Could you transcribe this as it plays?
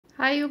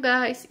Hi you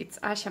guys, it's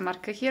Asia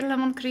Marquet here,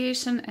 Lemon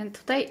Creation, and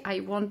today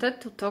I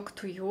wanted to talk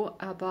to you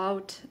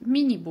about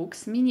mini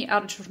books, mini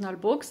art journal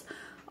books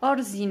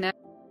or ZINE.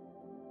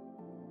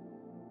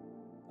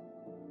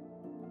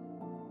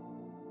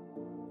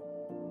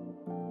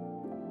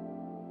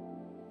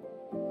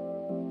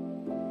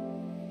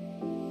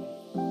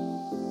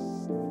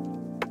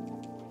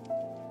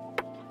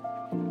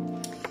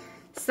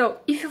 So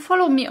if you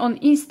follow me on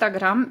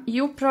Instagram,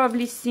 you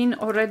probably seen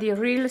already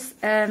reels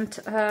and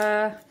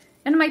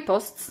my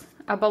posts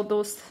about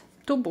those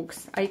two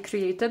books I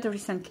created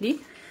recently.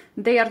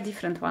 They are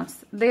different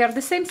ones. They are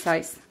the same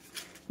size,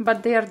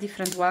 but they are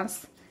different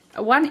ones.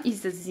 One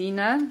is a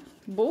ZINE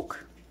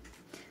book,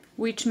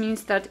 which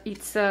means that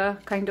it's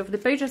kind of the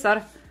pages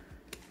are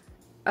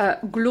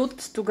glued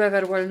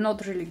together. Well,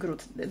 not really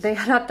glued. They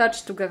are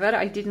attached together.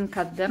 I didn't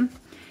cut them.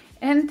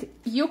 And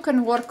you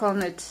can work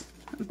on it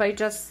by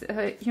just,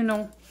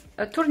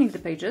 turning the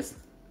pages.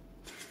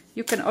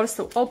 You can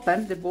also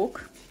open the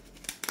book.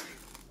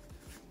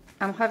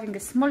 I'm having a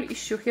small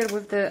issue here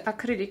with the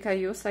acrylic I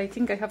use. I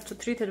think I have to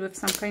treat it with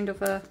some kind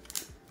of a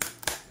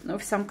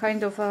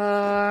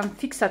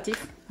fixative,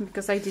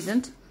 because I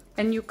didn't.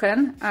 And you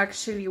can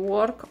actually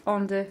work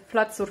on the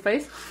flat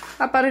surface.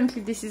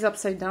 Apparently this is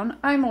upside down.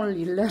 I'm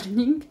only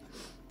learning.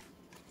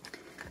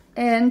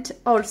 And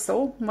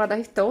also what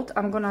I thought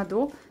I'm gonna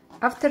do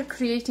after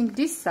creating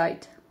this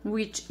side,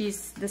 which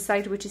is the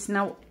side which is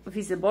now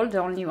visible, the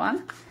only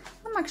one,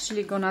 I'm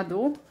actually gonna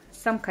do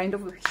some kind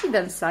of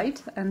hidden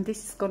side, and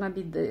this is gonna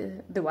be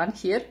the one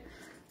here,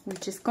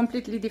 which is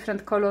completely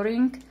different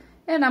coloring.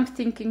 And I'm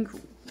thinking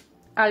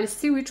I'll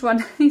see which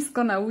one is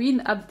gonna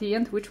win at the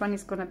end, which one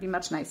is gonna be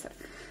much nicer.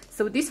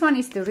 So this one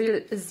is the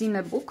real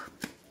ZINE book,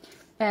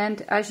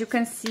 and as you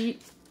can see,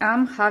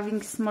 I'm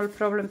having small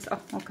problems. Oh,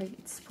 okay,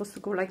 it's supposed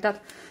to go like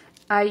that.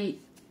 I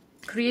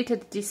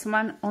created this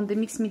one on the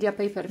mixed media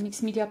paper.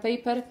 Mixed media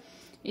paper,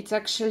 it's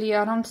actually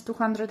around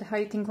 200,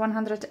 I think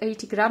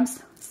 180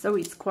 grams, so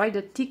it's quite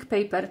a thick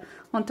paper.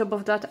 On top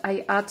of that,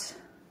 I add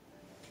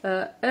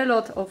a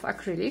lot of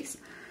acrylics,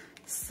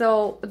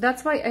 so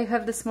that's why I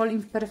have the small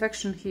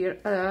imperfection here,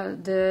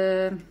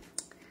 the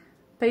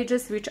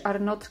pages which are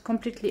not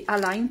completely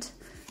aligned,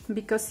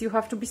 because you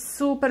have to be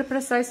super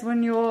precise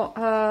when you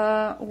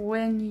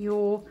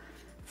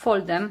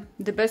fold them.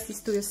 The best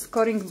is to use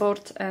scoring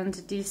board and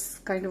this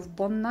kind of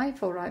bone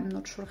knife, or I'm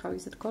not sure how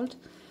is it called.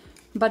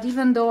 But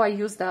even though I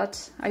use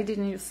that, I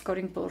didn't use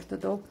scoring board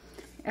though.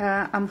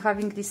 I'm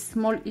having these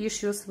small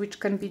issues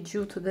which can be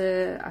due to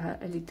the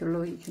a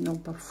little,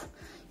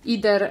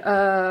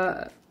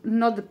 either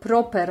not the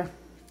proper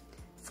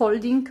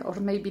folding, or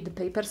maybe the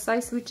paper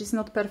size, which is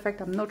not perfect.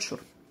 I'm not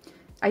sure.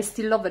 I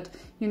still love it.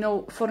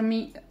 For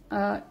me,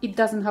 it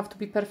doesn't have to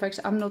be perfect.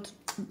 I'm not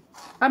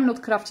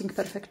crafting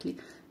perfectly,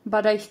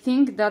 but I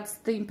think that's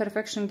the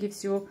imperfection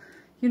gives you,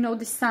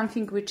 this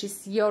something which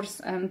is yours,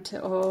 and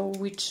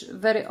which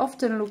very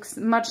often looks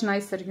much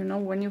nicer,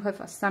 when you have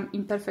some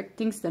imperfect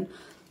things, then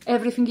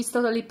everything is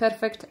totally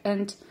perfect,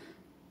 and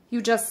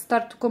you just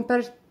start to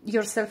compare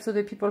yourself to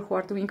the people who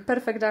are doing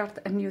perfect art,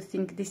 and you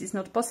think this is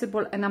not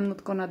possible and I'm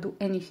not gonna do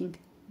anything.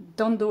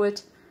 Don't do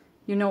it.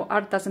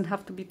 Art doesn't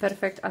have to be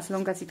perfect as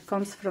long as it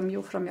comes from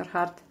you, from your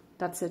heart.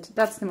 That's it.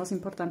 That's the most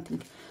important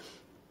thing.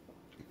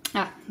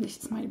 This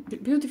is my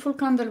beautiful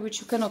candle, which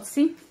you cannot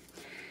see.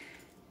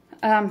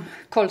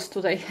 Cold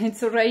today.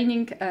 It's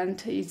raining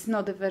and it's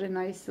not a very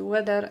nice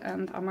weather,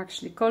 and I'm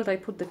actually cold. I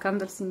put the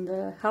candles in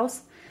the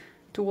house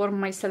to warm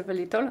myself a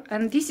little.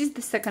 And this is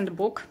the second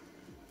book.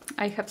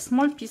 I have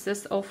small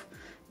pieces of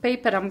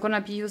paper I'm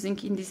gonna be using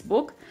in this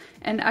book,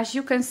 and as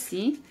you can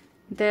see,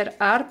 there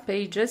are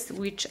pages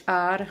which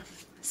are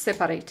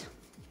separate.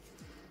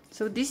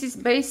 So this is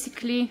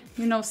basically,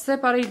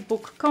 separate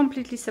book,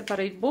 completely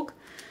separate book.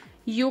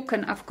 You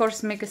can of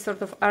course make a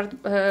sort of art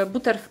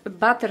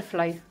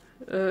butterfly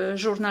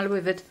journal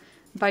with it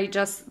by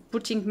just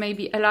putting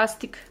maybe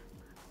elastic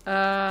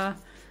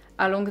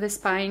along the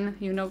spine,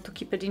 to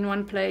keep it in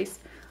one place.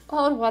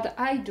 Or what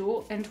I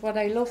do, and what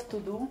I love to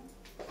do,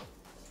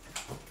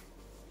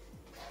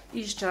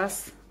 is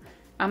just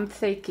I'm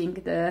taking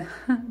the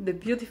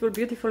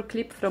beautiful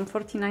clip from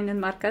 49 and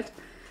Marquet.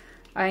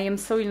 I am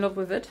so in love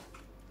with it,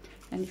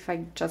 and if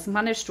I just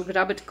manage to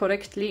grab it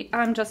correctly,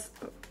 I'm just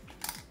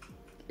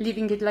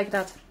leaving it like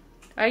that.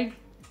 I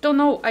don't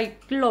know, I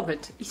love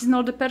it. It's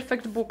not a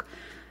perfect book.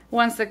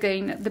 Once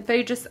again, the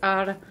pages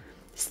are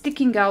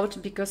sticking out,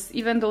 because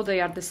even though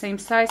they are the same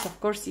size, of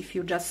course, if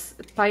you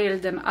just pile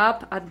them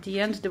up at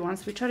the end, the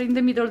ones which are in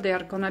the middle, they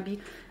are gonna be,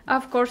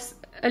 of course,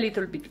 a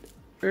little bit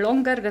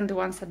longer than the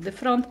ones at the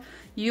front.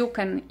 You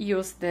can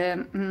use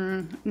the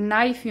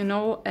knife,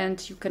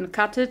 and you can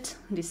cut it,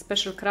 this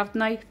special craft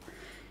knife,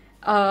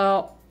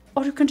 or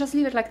you can just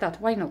leave it like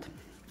that. Why not?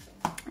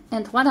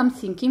 And what I'm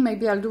thinking,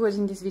 maybe I'll do it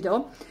in this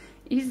video,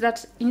 is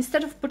that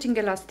instead of putting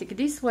elastic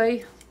this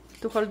way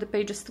to hold the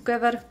pages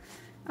together,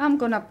 I'm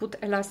gonna put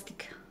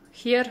elastic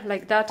here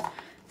like that,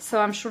 so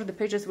I'm sure the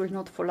pages will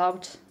not fall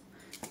out,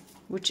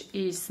 which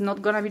is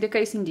not gonna be the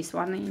case in this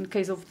one, in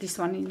case of this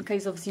one, in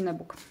case of ZINE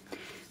book.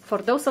 For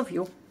those of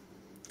you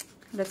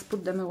let's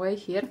put them away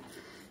here.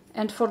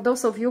 And for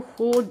those of you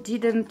who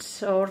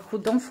didn't or who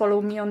don't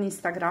follow me on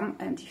Instagram,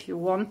 and if you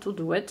want to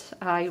do it,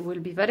 I will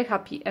be very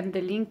happy, and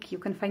the link you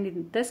can find in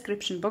the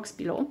description box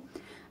below.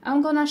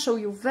 I'm gonna show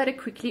you very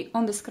quickly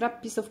on the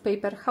scrap piece of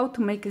paper how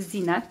to make a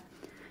zine,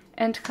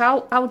 and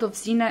how out of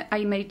zine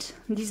I made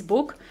this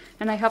book.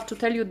 And I have to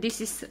tell you, this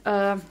is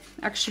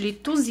actually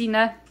 2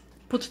 zine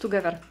put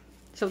together,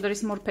 so there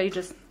is more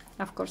pages,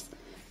 of course.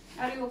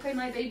 Are you okay,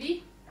 my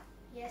baby?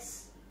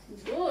 Yes.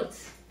 Good.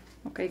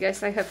 Okay,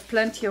 guys, I have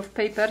plenty of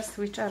papers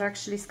which are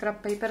actually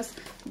scrap papers.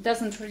 It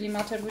doesn't really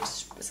matter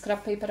which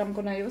scrap paper I'm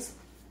gonna use.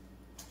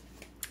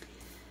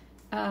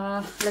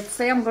 Let's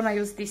say I'm gonna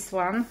use this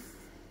one,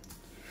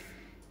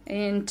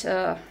 and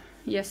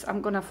yes,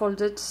 I'm gonna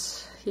fold it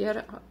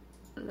here.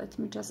 Let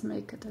me just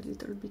make it a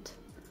little bit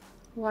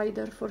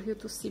wider for you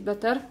to see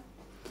better.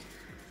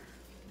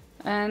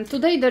 And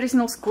today there is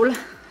no school,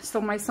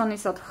 so my son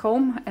is at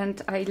home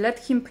and I let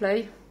him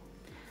play.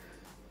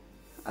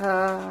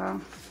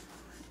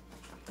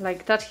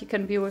 Like that, he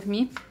can be with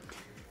me.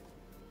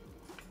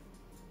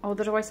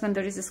 Otherwise, when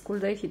there is a school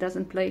day, he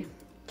doesn't play.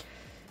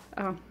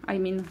 I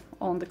mean,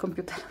 on the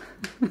computer.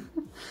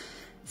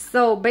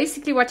 So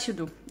basically what you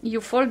do, you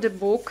fold the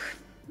book.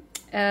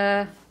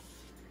 I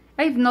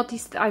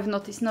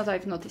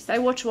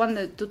watched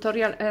one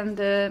tutorial, and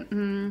the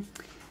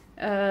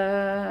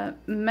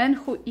man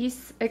who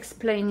is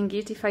explaining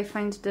it, if I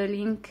find the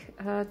link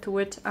to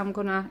it, I'm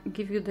gonna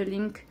give you the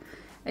link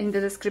in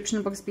the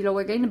description box below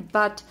again.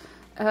 But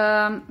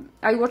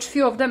I watched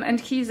few of them, and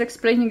he's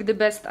explaining the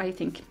best, I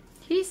think.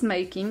 He's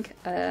making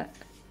a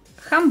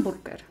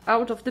hamburger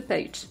out of the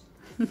page,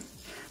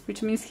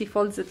 which means he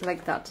folds it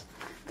like that.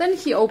 Then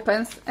he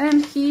opens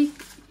and he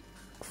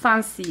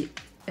fancy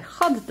a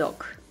hot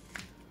dog.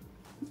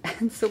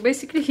 And so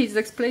basically he's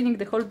explaining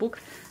the whole book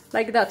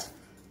like that.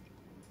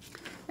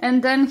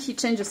 And then he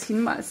changes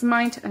his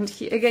mind and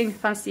he again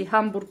fancy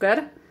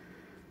hamburger,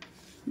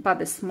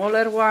 but a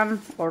smaller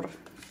one or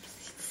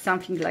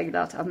something like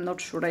that. I'm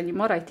not sure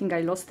anymore. I think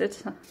I lost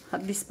it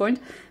at this point.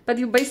 But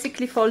you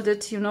basically fold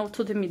it, you know,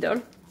 to the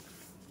middle.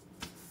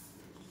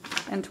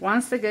 And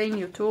once again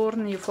you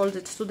turn, you fold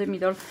it to the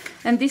middle.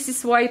 And this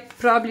is why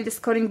probably the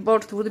scoring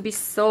board would be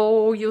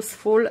so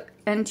useful,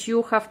 and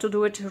you have to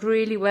do it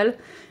really well.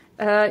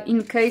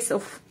 In case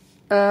of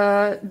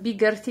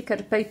bigger,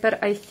 thicker paper,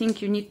 I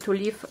think you need to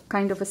leave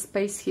kind of a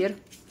space here.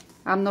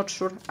 I'm not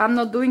sure. I'm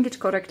not doing it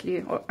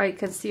correctly, or I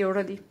can see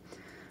already.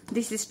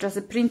 This is just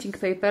a printing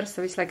paper,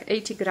 so it's like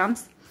 80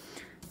 grams.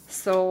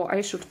 So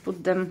I should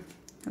put them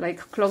like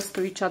close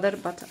to each other,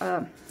 but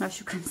as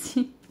you can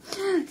see,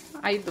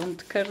 I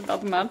don't care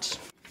that much.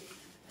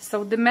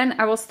 So the man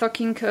I was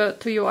talking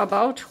to you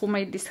about, who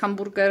made this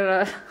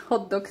hamburger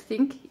hot dog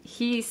thing,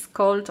 he is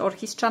called, or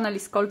his channel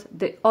is called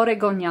The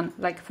Oregonian,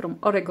 like from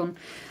Oregon.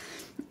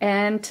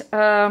 And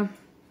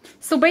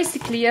so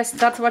basically, yes,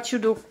 that's what you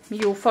do.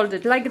 You fold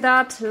it like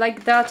that,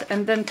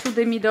 and then to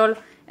the middle,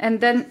 and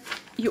then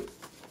you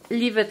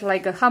leave it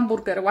like a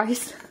hamburger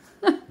wise.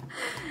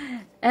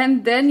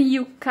 And then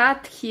you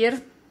cut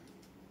here,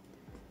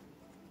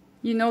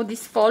 you know,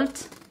 this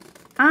fold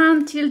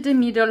until the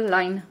middle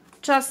line,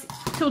 just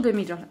to the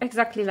middle,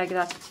 exactly like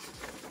that.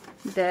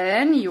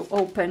 Then you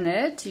open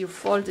it, you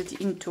fold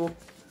it into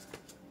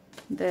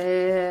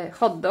the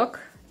hot dog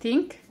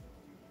thing,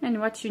 and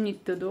what you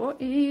need to do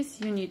is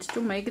you need to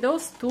make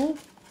those 2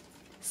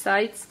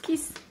 sides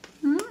kiss.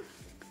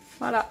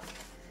 Voila.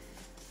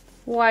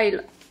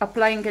 While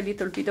applying a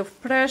little bit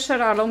of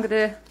pressure along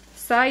the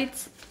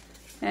sides,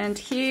 and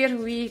here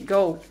we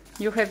go.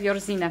 You have your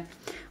zine.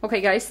 Okay,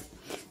 guys,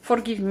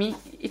 forgive me,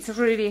 it's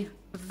really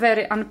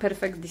very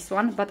unperfect, this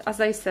one, but as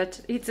I said,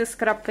 it's a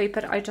scrap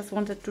paper. I just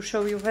wanted to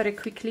show you very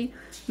quickly,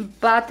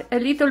 but a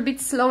little bit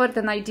slower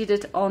than I did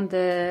it on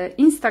the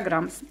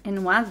Instagrams.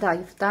 And what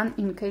I've done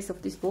in case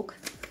of this book,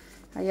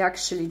 I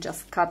actually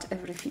just cut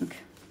everything,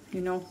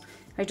 you know.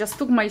 I just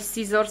took my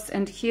scissors,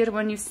 and here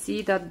when you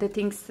see that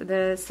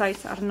the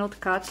sides are not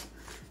cut,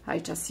 I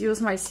just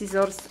use my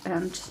scissors,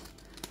 and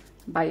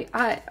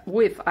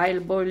with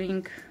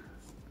eyeballing,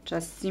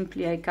 just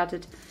simply I cut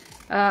it.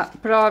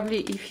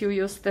 Probably if you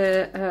use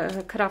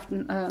the craft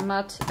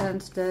mat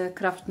and the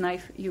craft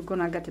knife, you're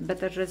gonna get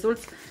better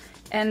results.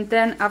 And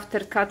then after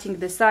cutting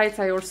the sides,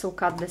 I also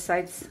cut the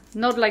sides,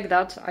 not like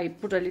that. I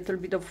put a little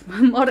bit of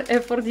more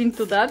effort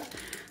into that,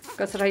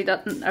 because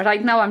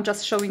right now I'm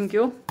just showing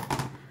you.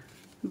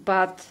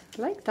 But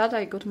like that,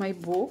 I got my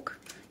book.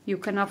 You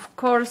can of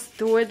course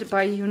do it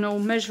by, you know,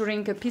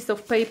 measuring a piece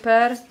of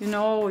paper. You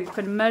know, you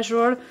can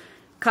measure,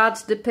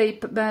 cut the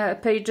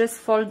pages,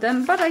 fold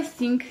them, but I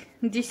think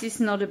this is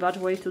not a bad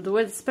way to do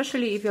it,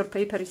 especially if your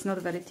paper is not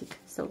very thick.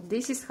 So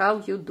this is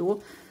how you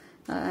do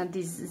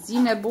this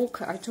zine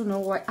book. I don't know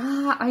why.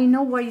 I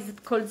know why is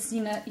it called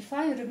zine. If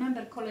I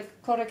remember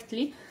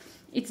correctly,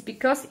 it's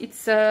because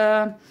it's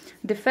the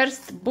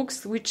first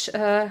books which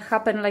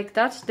happen like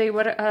that. They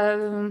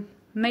were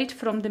made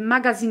from the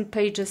magazine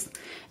pages,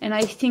 and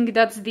I think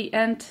that's the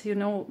end, you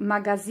know,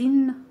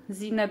 magazine,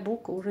 zine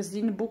book or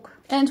zine book.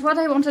 And what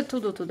I wanted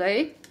to do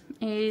today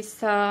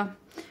is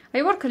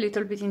I work a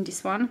little bit in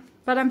this one,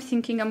 but I'm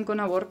thinking I'm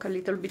gonna work a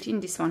little bit in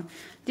this one.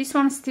 This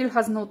one still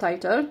has no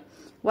title.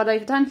 What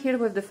I've done here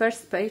with the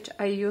first page,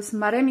 I use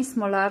Maremi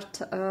Small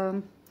Art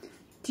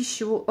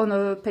tissue on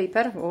a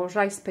paper or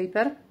rice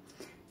paper,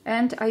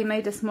 and I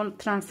made a small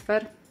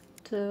transfer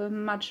to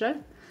match it.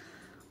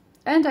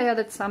 And I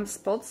added some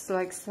spots,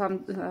 like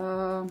some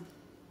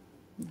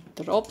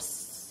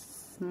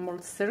drops, small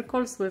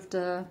circles with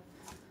the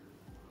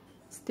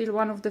still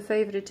one of the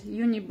favorite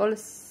Uni Ball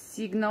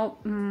Signo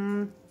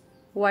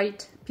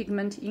white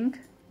pigment ink.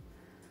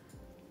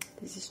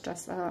 This is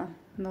just a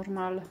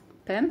normal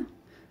pen,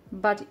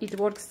 but it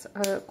works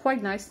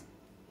quite nice,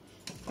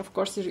 of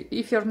course,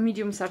 if your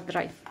mediums are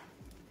dry.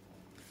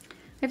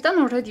 I've done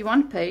already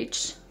one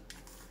page.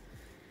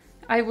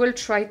 I will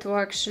try to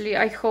actually,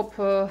 I hope,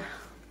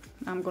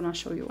 I'm gonna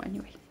show you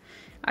anyway.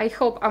 I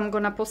hope I'm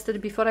gonna post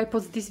it before I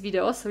post this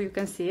video so you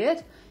can see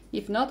it.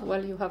 If not,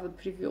 well, you have a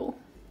preview.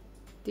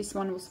 This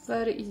one was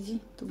very easy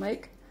to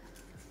make.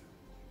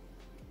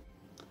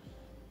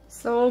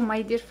 So,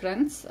 my dear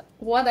friends,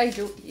 what I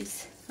do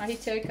is I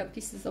take a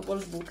pieces of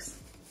old books,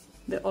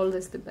 the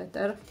oldest the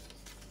better,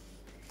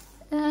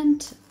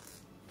 and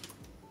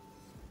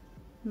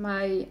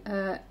my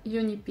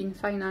Uni Pin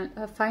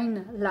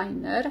fine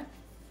liner,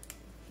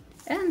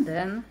 and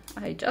then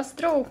I just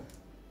draw.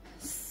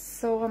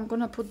 So I'm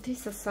gonna put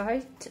this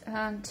aside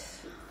and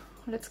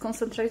let's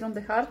concentrate on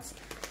the hearts.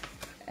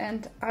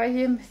 And I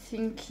am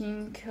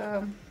thinking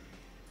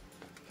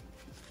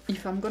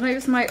if I'm gonna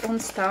use my own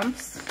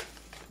stamps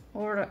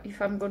or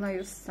if I'm gonna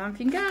use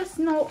something else.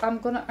 No, I'm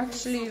gonna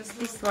actually use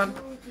this one.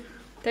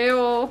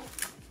 Theo!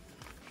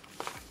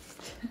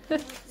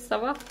 Ça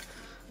va?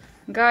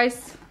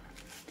 Guys,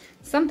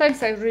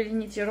 sometimes I really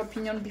need your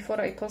opinion before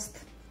I post.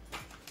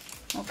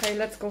 Okay,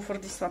 let's go for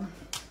this one.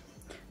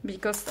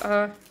 Because,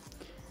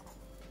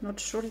 not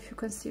sure if you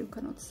can see, you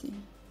cannot see.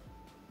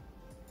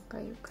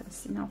 Okay, you can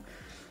see now.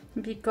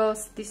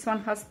 Because this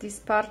one has this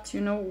part,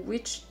 you know,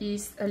 which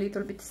is a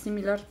little bit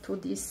similar to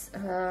these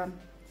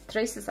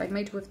traces I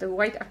made with the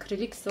white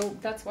acrylic, so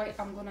that's why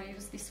I'm gonna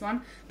use this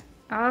one.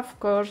 Of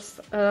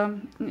course,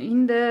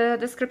 in the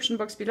description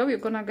box below you're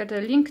gonna get a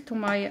link to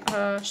my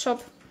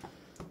shop,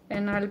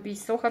 and I'll be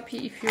so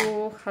happy if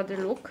you had a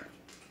look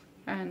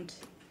and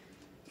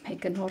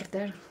make an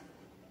order.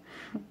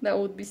 That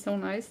would be so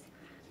nice.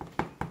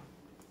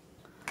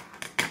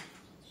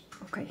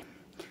 Okay,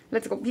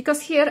 let's go.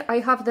 Because here I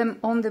have them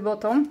on the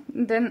bottom,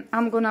 then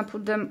I'm gonna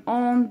put them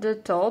on the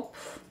top,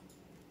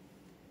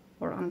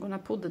 or I'm gonna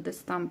put the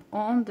stamp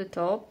on the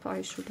top.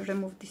 I should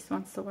remove this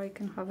one so I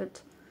can have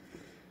it.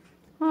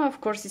 Oh,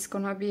 of course it's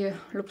gonna be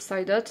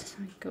loop-sided,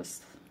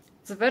 because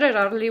it's very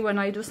rarely when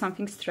I do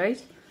something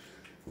straight,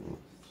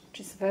 which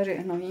is very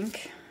annoying.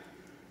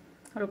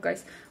 Look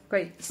guys,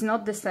 okay, it's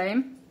not the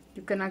same,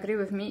 you can agree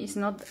with me, it's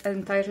not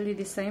entirely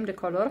the same, the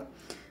color,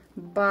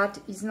 but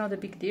it's not a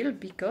big deal,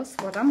 because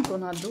what I'm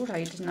gonna do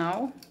right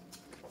now,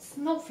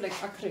 Snowflake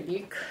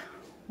acrylic,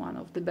 one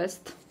of the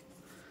best.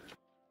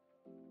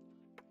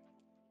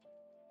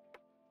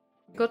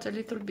 Got a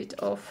little bit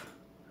of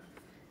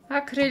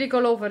acrylic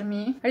all over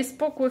me. I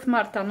spoke with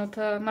Marta,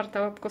 Marta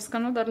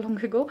Łapkowska, not that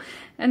long ago,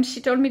 and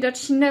she told me that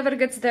she never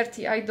gets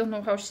dirty. I don't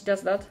know how she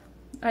does that.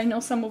 I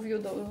know some of you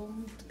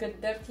don't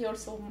get dirty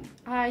also.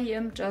 I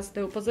am just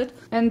the opposite.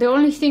 And the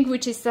only thing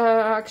which is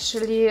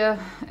actually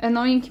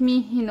annoying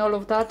me in all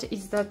of that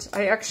is that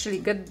I actually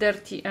get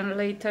dirty, and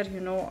later, you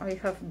know, I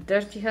have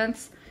dirty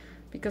hands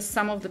because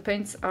some of the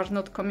paints are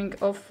not coming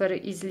off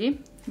very easily.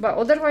 But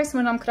otherwise,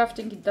 when I'm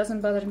crafting, it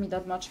doesn't bother me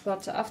that much,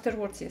 but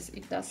afterwards, yes,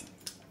 it does.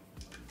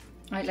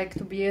 I like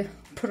to be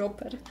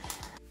proper.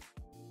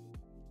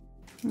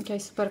 Okay,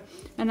 super.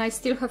 And I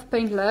still have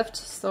paint left,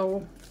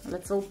 so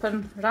let's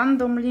open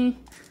randomly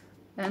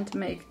and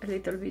make a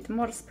little bit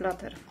more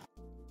splatter.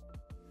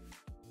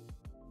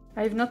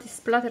 I've noticed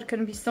splatter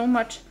can be so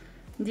much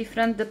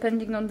different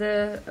depending on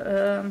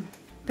the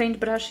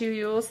paintbrush you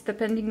use,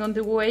 depending on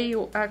the way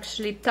you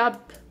actually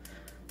tap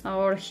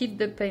or hit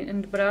the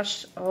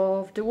paintbrush,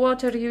 of the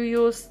water you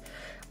use,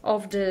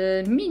 of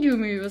the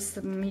medium you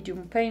use,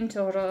 medium paint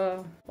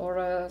or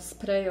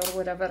spray or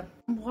whatever.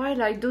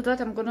 While I do that,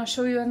 I'm gonna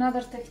show you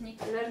another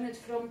technique learned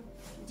from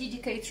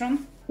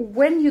Catron.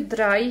 When you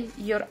dry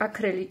your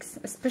acrylics,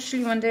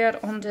 especially when they are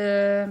on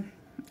the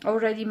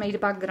already made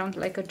background,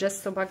 like a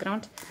gesso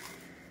background,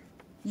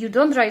 you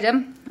don't dry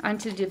them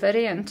until the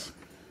very end.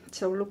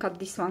 So look at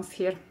these ones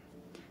here.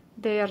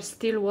 They are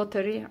still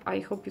watery. I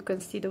hope you can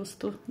see those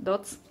two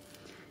dots.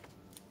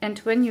 And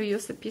when you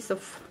use a piece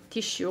of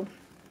tissue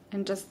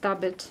and just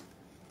dab it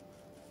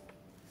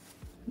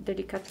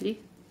delicately,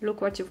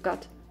 look what you've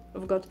got.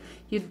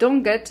 You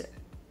don't get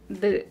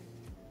the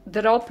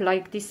drop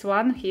like this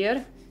one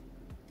here,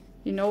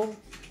 you know,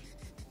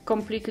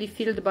 completely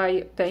filled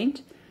by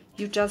paint.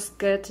 You just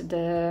get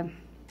the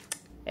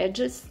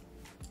edges.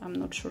 I'm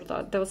not sure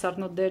that those are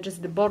not the edges,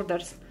 the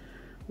borders,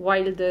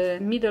 while the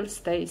middle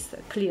stays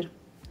clear.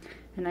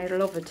 And I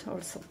love it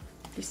also.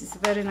 This is a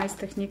very nice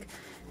technique,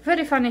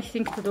 very funny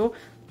thing to do.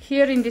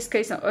 Here in this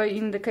case,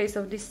 in the case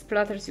of these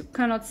splatters, you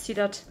cannot see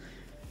that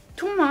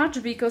too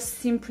much because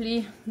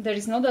simply there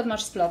is not that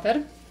much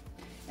splatter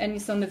and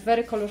it's on a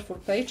very colorful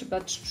page,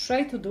 but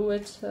try to do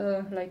it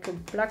like a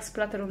black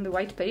splatter on the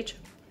white page.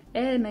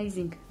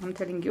 Amazing, I'm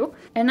telling you.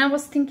 And I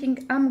was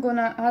thinking I'm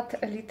gonna add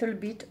a little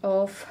bit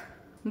of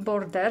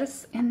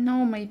borders, and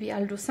now maybe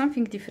I'll do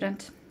something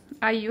different.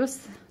 I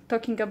use,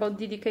 talking about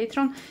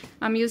Catron,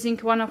 I'm using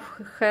one of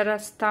her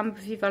stamp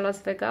Viva Las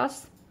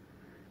Vegas.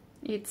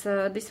 It's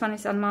this one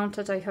is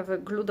unmounted. I have a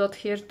glue dot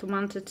here to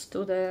mount it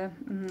to the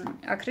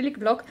acrylic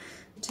block.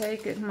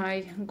 Take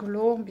my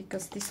glue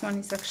because this one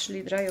is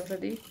actually dry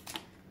already,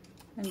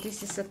 and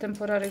this is a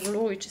temporary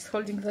glue which is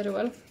holding very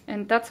well.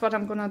 And that's what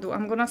I'm gonna do.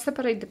 I'm gonna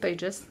separate the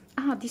pages.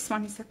 This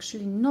one is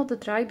actually not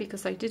dry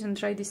because I didn't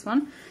dry this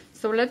one.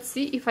 So let's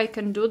see if I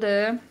can do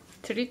the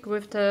trick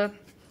with the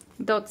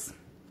dots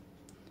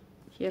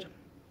here.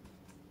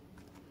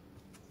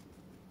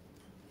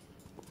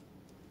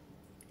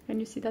 Can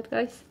you see that,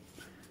 guys?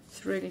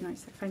 It's really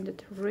nice. I find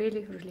it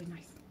really, really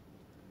nice.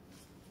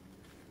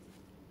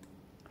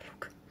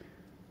 Look.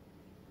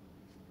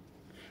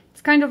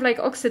 It's kind of like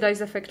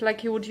oxidize effect,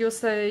 like you would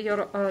use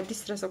your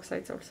distress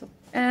oxides also.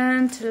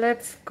 And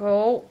let's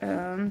go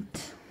and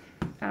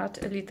add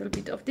a little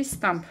bit of this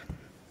stamp.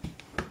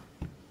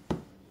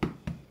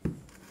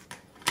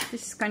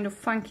 This is kind of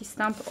funky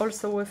stamp,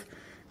 also with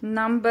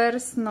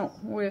numbers, no,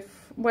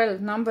 with, well,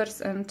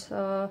 numbers and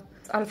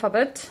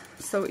alphabet.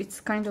 So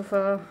it's kind of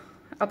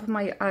up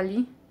my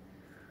alley.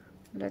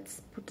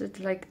 Let's put it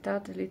like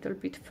that, a little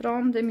bit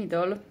from the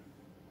middle.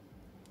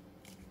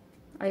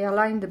 I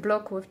align the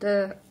block with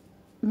the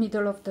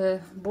middle of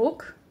the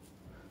book.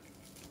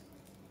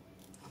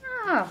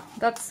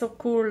 That's so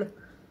cool.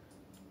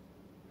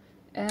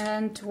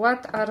 And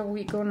what are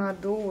we gonna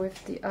do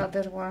with the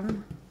other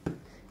one?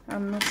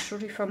 I'm not sure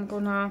if I'm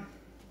gonna...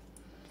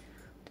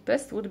 The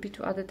best would be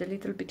to add it a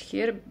little bit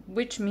here,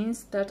 which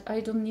means that I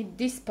don't need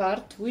this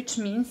part, which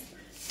means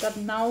that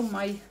now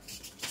my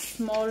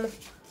small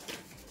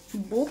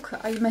book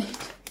I made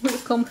will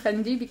come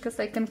handy because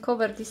I can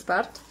cover this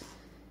part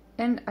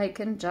and I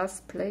can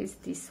just place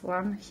this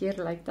one here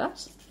like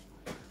that,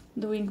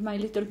 doing my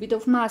little bit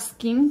of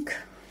masking.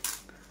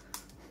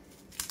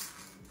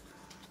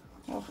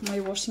 Oh, my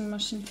washing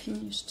machine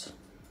finished.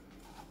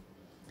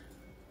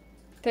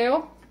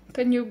 Theo,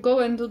 can you go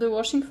and do the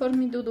washing for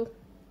me, Dudu?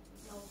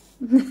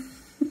 No.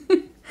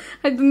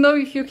 I don't know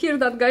if you hear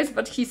that, guys,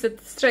 but he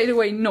said straight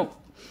away no.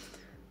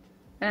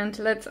 And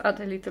let's add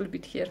a little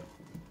bit here.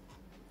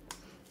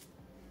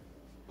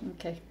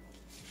 Okay,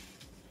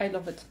 I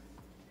love it.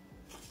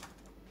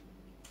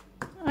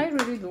 I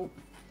really do.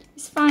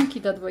 It's funky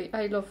that way.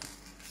 I love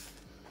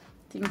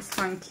things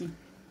funky.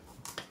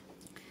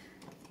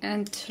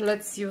 And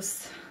let's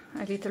use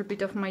a little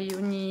bit of my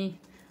Uni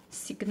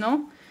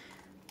Signo.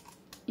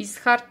 It's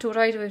hard to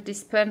write with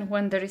this pen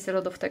when there is a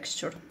lot of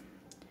texture,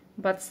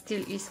 but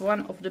still is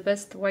one of the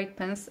best white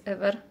pens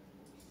ever.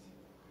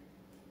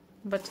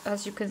 But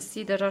as you can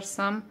see, there are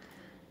some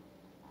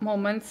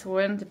moments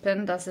when the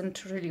pen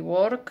doesn't really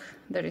work.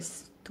 There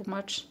is too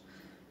much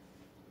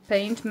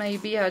paint,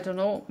 maybe, I don't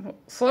know.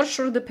 For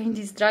sure the paint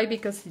is dry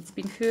because it's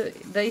been few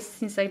days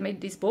since I made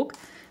this book,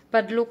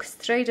 but look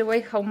straight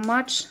away how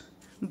much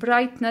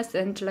brightness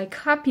and like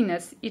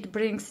happiness it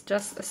brings.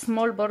 Just a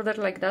small border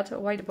like that, a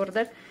white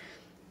border,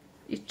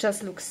 it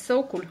just looks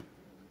so cool.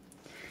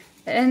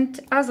 And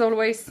as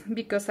always,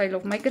 because I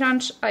love my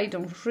grunge, I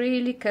don't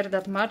really care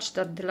that much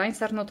that the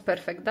lines are not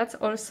perfect.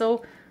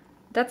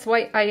 That's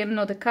why I am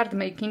not a card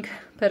making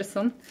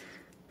person.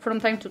 From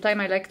time to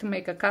time I like to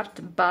make a card,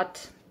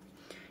 but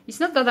it's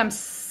not that I'm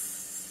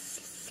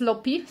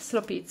sloppy.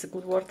 Sloppy, it's a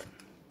good word.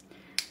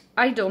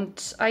 I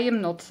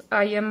am not.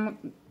 I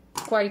am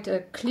quite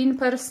a clean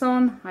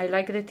person. I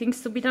like the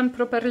things to be done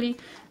properly,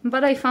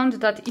 but I found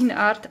that in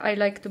art I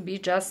like to be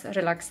just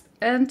relaxed.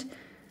 And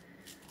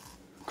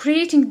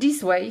creating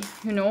this way,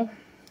 you know,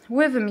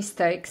 with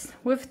mistakes,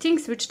 with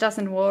things which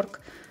doesn't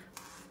work,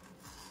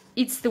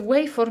 it's the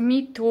way for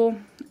me to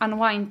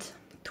unwind,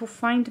 to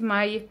find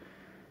my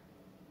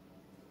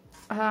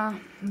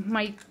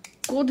my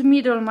good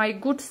middle, my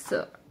good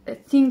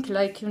thing,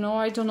 like, you know,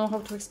 I don't know how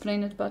to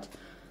explain it, but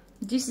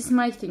this is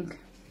my thing.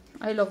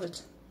 I love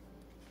it.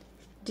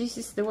 This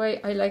is the way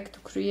I like to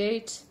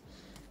create.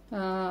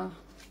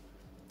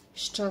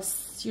 It's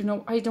just, you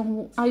know,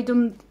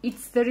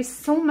 there is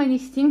so many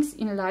things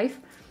in life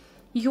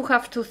you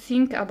have to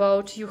think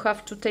about, you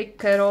have to take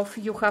care of,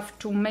 you have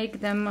to make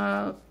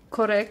them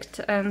correct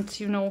and,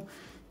 you know,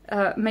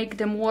 make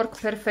them work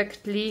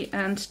perfectly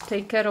and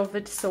take care of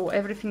it so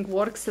everything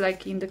works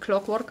like in the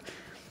clockwork.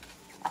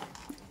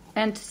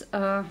 And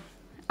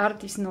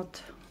art is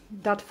not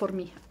that for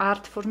me.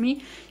 Art for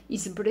me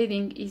is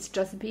breathing, is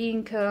just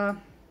being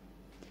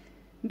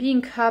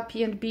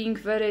happy and being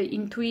very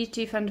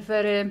intuitive and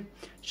very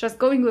just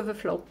going with the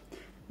flow.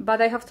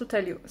 But I have to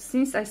tell you,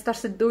 since I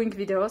started doing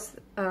videos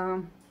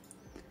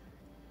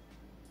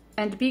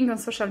and being on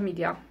social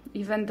media,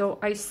 even though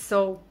I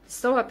so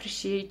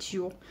appreciate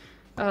you,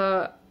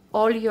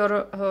 all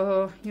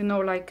your you know,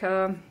 like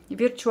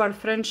virtual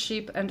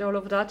friendship and all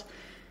of that,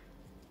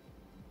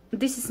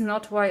 this is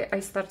not why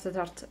I started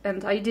art,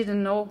 and I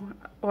didn't know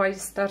while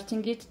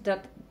starting it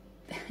that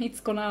it's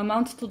gonna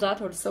amount to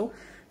that also,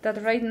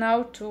 that right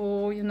now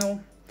to, you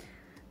know,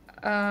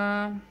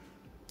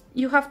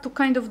 you have to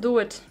kind of do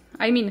it.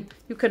 I mean,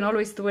 you can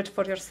always do it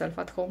for yourself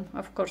at home,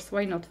 of course,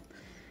 why not?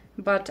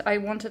 But I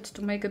wanted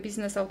to make a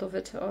business out of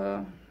it.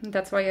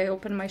 That's why I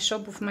opened my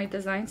shop with my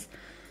designs,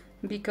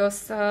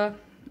 because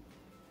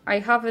I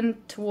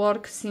haven't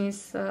worked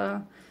since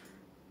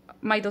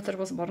my daughter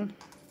was born.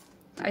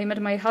 I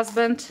met my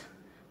husband,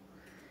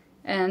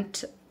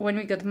 and when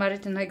we got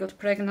married and I got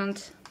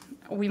pregnant,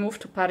 we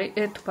moved to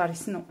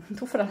Paris, no,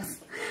 to France.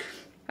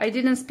 I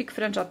didn't speak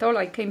French at all.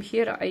 I came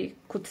here, I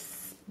could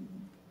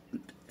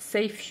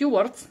say few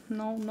words.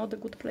 No, not a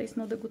good place,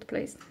 not a good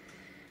place.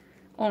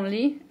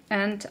 Only,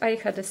 and I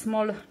had a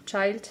small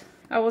child.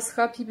 I was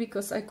happy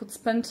because I could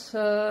spend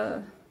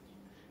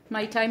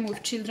my time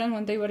with children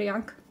when they were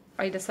young.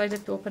 I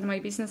decided to open my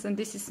business, and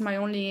this is my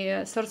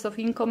only source of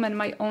income and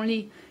my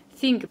only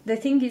thing. The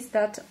thing is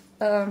that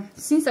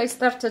since I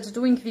started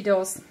doing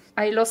videos,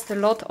 I lost a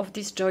lot of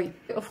this joy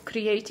of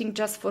creating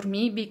just for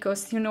me,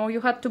 because, you know, you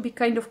had to be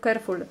kind of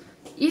careful.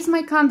 Is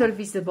my candle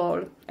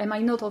visible? Am I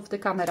not off the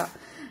camera?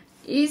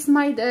 Is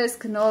my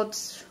desk not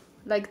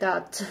like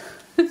that?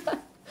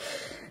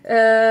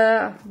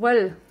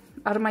 Well,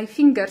 are my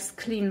fingers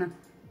clean?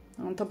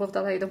 On top of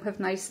that, I don't have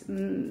nice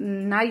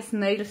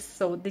nails,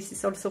 so this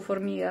is also for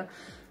me a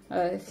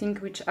thing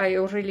which I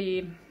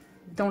really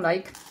don't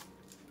like.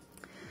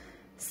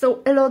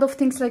 So a lot of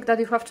things like that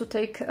you have to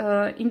take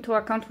into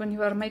account when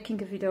you are making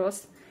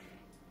videos.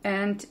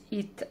 And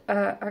it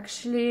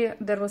actually,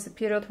 there was a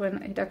period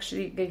when it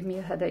actually gave me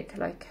a headache,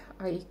 like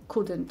I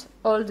couldn't.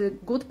 All the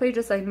good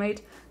pages I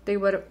made, they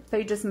were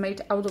pages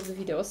made out of the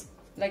videos,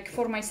 like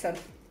for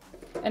myself.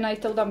 And I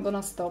thought I'm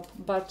gonna stop,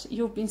 but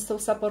you've been so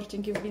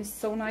supporting, you've been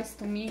so nice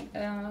to me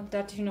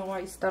that, you know,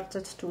 I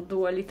started to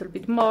do a little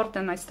bit more.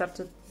 Then I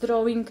started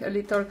drawing a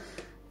little,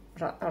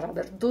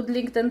 rather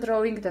doodling than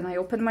drawing. Then I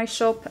opened my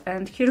shop,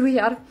 and here we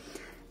are.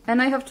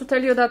 And I have to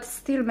tell you that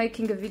still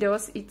making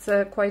videos, it's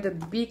quite a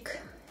big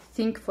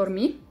thing for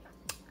me,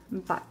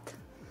 but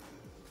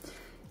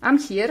I'm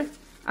here.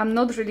 I'm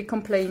not really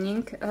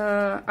complaining.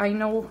 I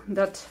know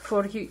that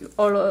for you,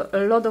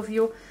 a lot of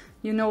you,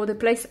 you know the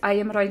place I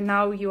am right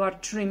now, you are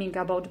dreaming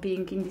about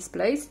being in this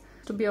place.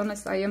 To be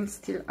honest, I am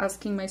still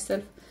asking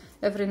myself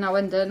every now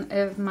and then,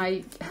 am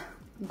I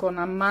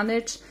gonna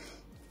manage?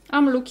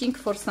 I'm looking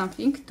for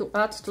something to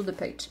add to the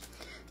page.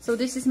 So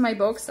this is my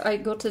box. I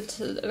got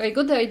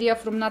the idea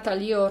from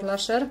Natalie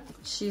HORLACHER.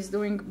 She's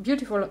doing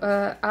beautiful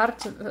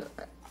art,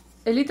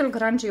 a little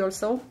grungy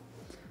also.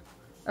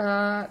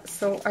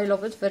 So I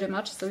love it very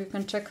much, so you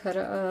can check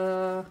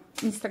her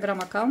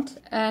Instagram account.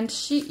 And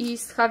she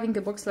is having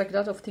a box like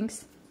that of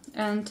things,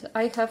 and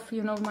I have,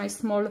 you know, my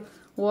small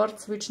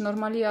words which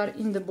normally are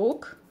in the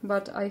book,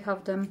 but I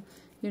have them,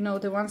 you know,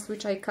 the ones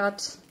which I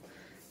cut,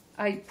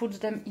 I put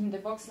them in the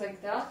box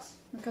like that,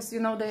 because, you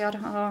know, they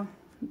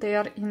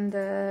are in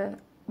the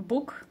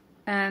book,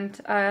 and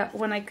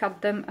when I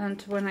cut them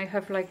and when I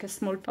have like a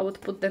small, I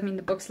would put them in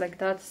the box like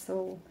that.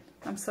 So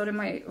I'm sorry,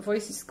 my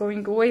voice is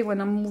going away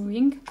when I'm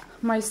moving.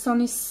 My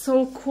son is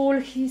so cool.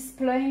 He's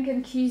playing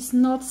and he's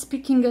not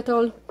speaking at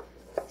all.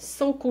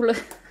 So cool.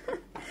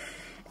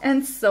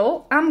 And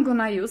so I'm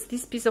gonna use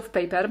this piece of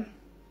paper.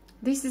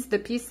 This is the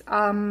piece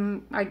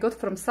I got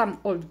from some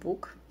old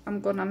book. I'm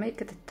gonna make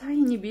it a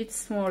tiny bit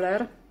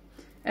smaller.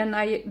 And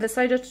I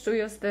decided to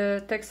use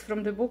the text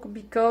from the book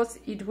because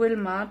it will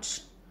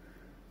match,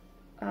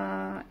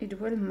 of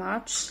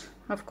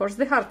course,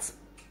 the hearts.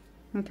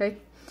 Okay.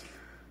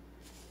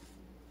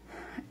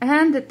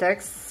 And the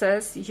text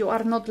says, "You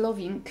are not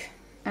loving,"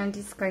 and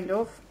it's kind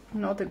of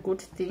not a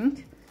good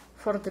thing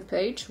for the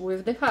page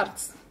with the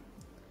hearts.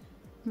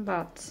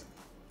 But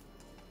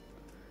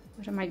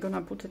where am I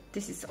gonna put it?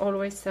 This is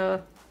always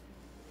a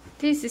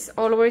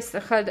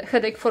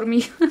headache for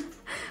me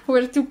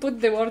where to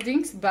put the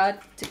wordings.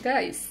 But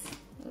guys,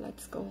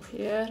 let's go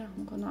here.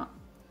 I'm gonna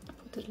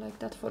put it like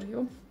that for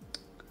you,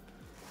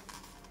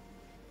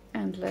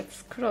 and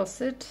let's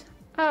cross it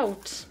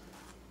out.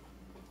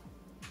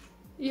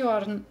 You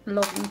are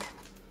loving.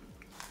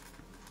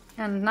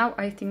 And now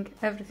I think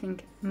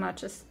everything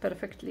matches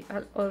perfectly.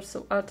 I'll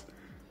also add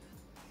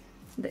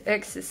the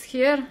X's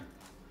here,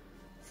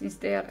 since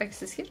they are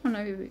X's here, or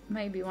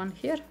maybe one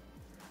here.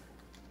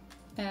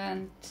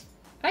 And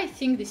I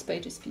think this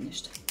page is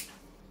finished.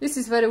 This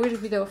is very weird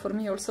video for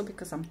me also,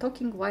 because I'm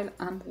talking while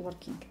I'm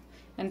working.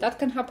 And that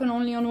can happen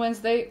only on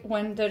Wednesday,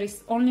 when there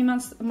is only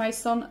my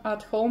son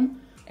at home.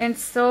 And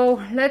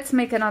so let's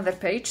make another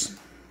page.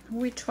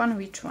 Which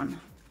one?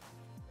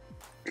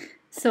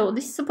 So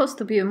this is supposed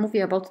to be a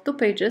movie about 2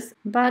 pages,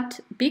 but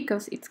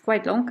because it's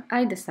quite long,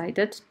 I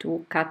decided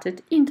to cut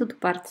it into 2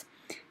 parts.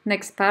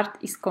 Next part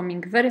is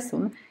coming very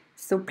soon,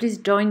 so please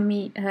join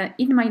me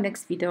in my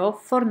next video.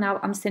 For now,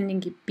 I'm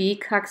sending you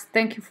big hugs.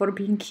 Thank you for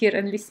being here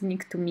and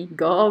listening to me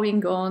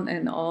going on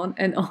and on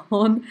and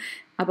on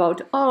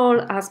about all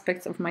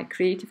aspects of my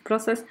creative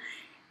process.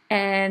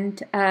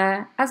 And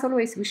as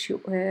always, wish you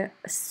a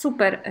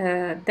super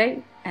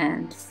day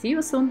and see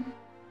you soon.